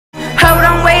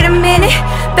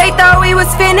They thought we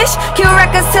was finished. Kill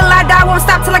records till I die, won't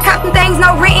stop till I cop them things,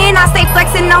 no written. I stay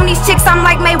flexing on these chicks, I'm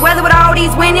like Mayweather with all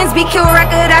these winnings. Be Kill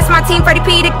record, that's my team. Freddie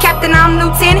P, the captain, I'm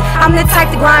lieutenant. I'm the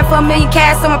type to grind for $1 million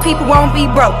cash so my people won't be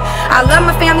broke. I love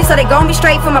my family so they gon' be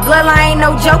straight, for my bloodline ain't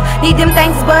no joke. Need them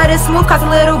things butter smooth, cause a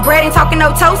little bread ain't talking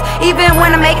no toast. Even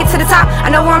when I make it to the top,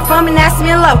 I know where I'm from and that's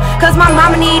me low. Cause my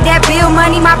mama need that bill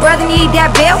money, my brother need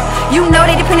that bill. You know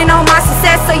they depending on my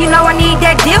success, so you know I need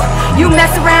that deal. You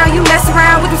mess around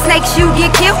with them snakes, you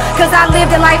get killed. Cause I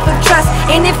live the life of trust,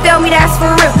 and it felt me, that's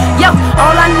for real. Yo,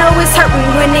 all I know is hurting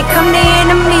when it come to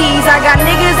enemies. I got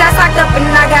niggas that's locked up and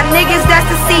I got niggas that's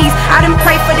deceased. I done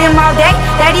pray for them all day,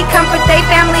 that he comfort they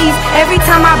families. Every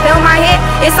time I bell my head,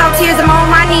 it's all tears, I'm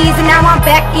on my knees. And now I'm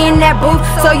back in that booth,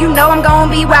 so you know I'm gon'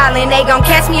 be wildin'. They gon'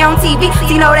 catch me on TV, so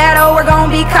you know that we're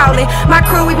gon' be callin'. My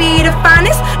crew, we be the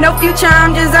finest, no future,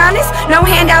 I'm just honest. No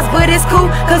handouts, but it's cool,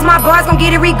 cause my boys gon'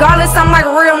 get it regardless. I'm like,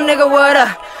 real nigga, what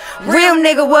up? Real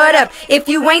nigga, what up? If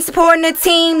you ain't supporting the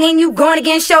team, then you going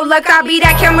against your luck. I be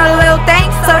that camera little thing,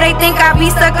 so they think I be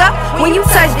stuck up. When you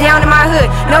touch down in my hood,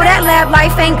 know that lab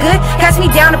life ain't good. Catch me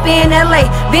down up in LA,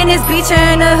 Venice Beach or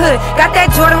in the hood. Got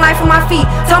that Jordan life on my feet,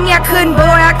 told me I couldn't, boy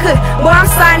I could. Boy, I'm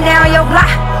sliding down your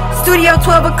block, studio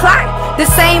 12 o'clock. The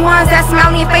same ones that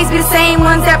smile in your face be the same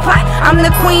ones that plot. I'm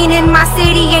the queen in my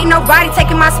city, ain't nobody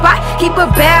taking my spot. Keep a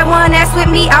bad one that's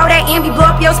with me, all that envy blow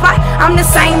up your spot. I'm the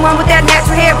same one with that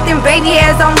natural hair with them baby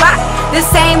hairs on lock. The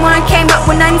same one came up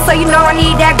with nothing, so you know I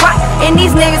need that guap. And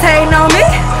these niggas hating on me,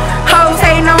 hoes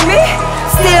hating on me.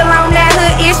 Still on that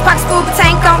hood-ish, pockets full but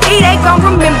tank on E. They gon'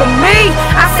 remember me,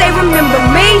 I say remember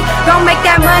me. Gon' make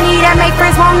that money that make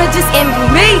friends wanna just envy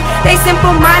me. They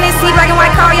simple-minded, see black and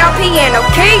white, call y'all piano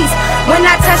keys. When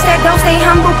I touch that, don't stay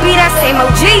humble, be that same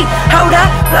OG. Hold up,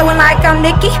 flowing like I'm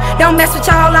Nicki. Don't mess with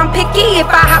y'all, I'm picky. If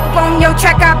I hop up on your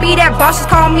track, I'll be that boss, just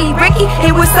call me Ricky. It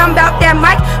was something about that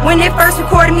mic when it first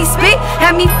recorded me spit.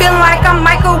 Had me feeling like I'm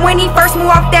Michael when he first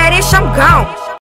moved off that ish. I'm gone.